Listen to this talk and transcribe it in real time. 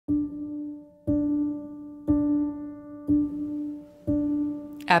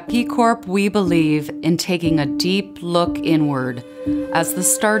At Pcorp, we believe in taking a deep look inward as the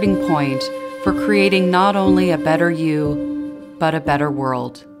starting point for creating not only a better you, but a better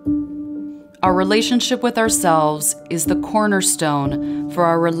world. Our relationship with ourselves is the cornerstone for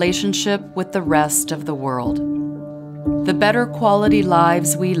our relationship with the rest of the world. The better quality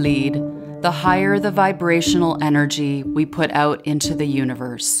lives we lead, the higher the vibrational energy we put out into the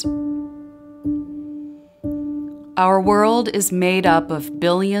universe. Our world is made up of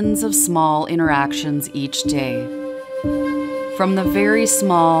billions of small interactions each day. From the very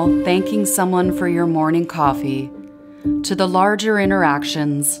small, thanking someone for your morning coffee, to the larger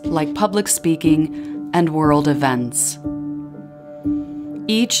interactions like public speaking and world events.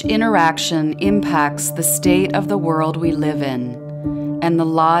 Each interaction impacts the state of the world we live in and the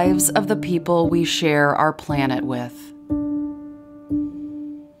lives of the people we share our planet with.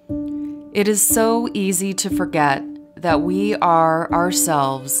 It is so easy to forget that we are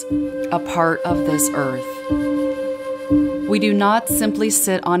ourselves a part of this earth. We do not simply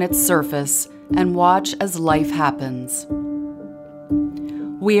sit on its surface and watch as life happens.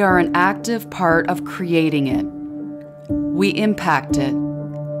 We are an active part of creating it. We impact it.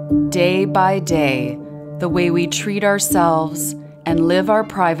 Day by day, the way we treat ourselves and live our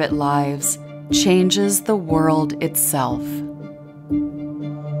private lives changes the world itself.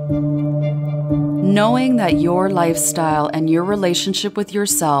 Knowing that your lifestyle and your relationship with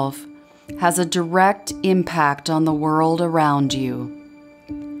yourself has a direct impact on the world around you,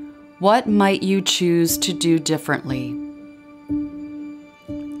 what might you choose to do differently?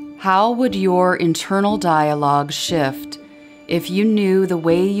 How would your internal dialogue shift if you knew the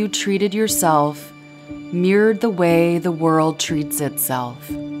way you treated yourself mirrored the way the world treats itself?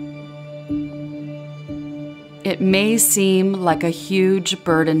 It may seem like a huge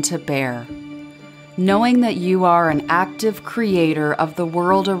burden to bear. Knowing that you are an active creator of the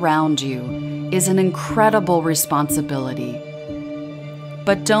world around you is an incredible responsibility.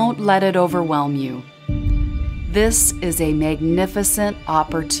 But don't let it overwhelm you. This is a magnificent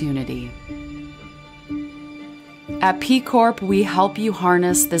opportunity. At Pcorp, we help you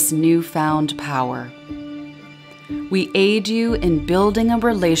harness this newfound power. We aid you in building a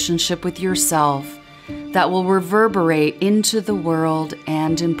relationship with yourself that will reverberate into the world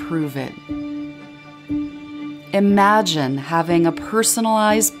and improve it. Imagine having a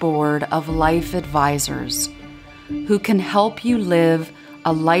personalized board of life advisors who can help you live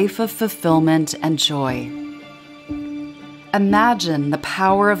a life of fulfillment and joy. Imagine the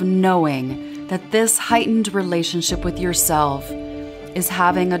power of knowing that this heightened relationship with yourself is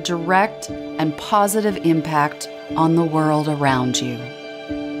having a direct and positive impact on the world around you.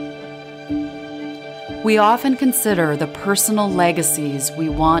 We often consider the personal legacies we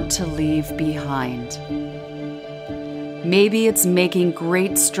want to leave behind. Maybe it's making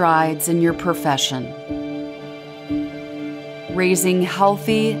great strides in your profession, raising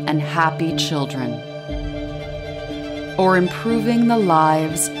healthy and happy children, or improving the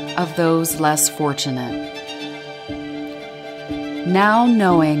lives of those less fortunate. Now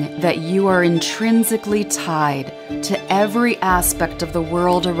knowing that you are intrinsically tied to every aspect of the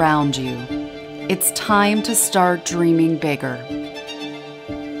world around you, it's time to start dreaming bigger.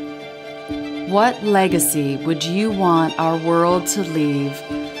 What legacy would you want our world to leave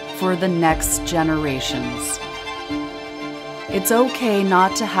for the next generations? It's okay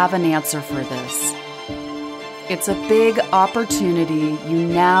not to have an answer for this. It's a big opportunity you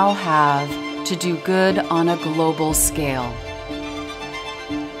now have to do good on a global scale.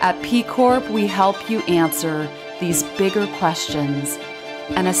 At Pcorp, we help you answer these bigger questions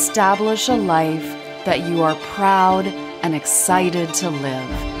and establish a life that you are proud and excited to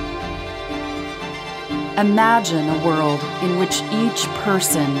live. Imagine a world in which each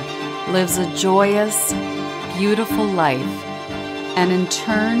person lives a joyous, beautiful life and in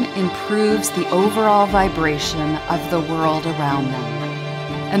turn improves the overall vibration of the world around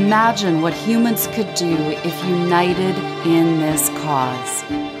them. Imagine what humans could do if united in this cause.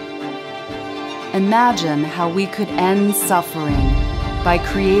 Imagine how we could end suffering by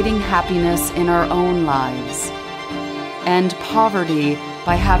creating happiness in our own lives, end poverty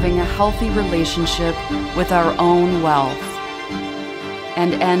by having a healthy relationship with our own wealth,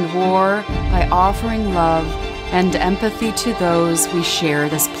 and end war by offering love and empathy to those we share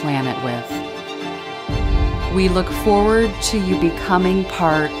this planet with. We look forward to you becoming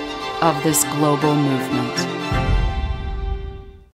part of this global movement.